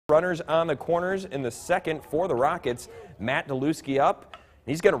Runners on the corners in the second for the Rockets. Matt Deluski up.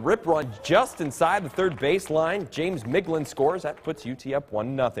 He's going to rip run just inside the third baseline. James Miglin scores. That puts UT up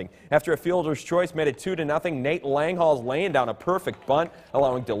 1-0. After a fielder's choice made it 2-0, Nate Langhall's laying down a perfect bunt,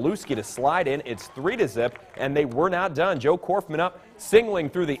 allowing Deluski to slide in. It's 3-0, and they were not done. Joe Korfman up, singling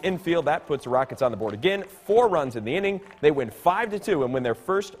through the infield. That puts the Rockets on the board again. 4 runs in the inning. They win 5-2 and win their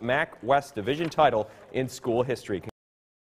first MAC West Division title in school history.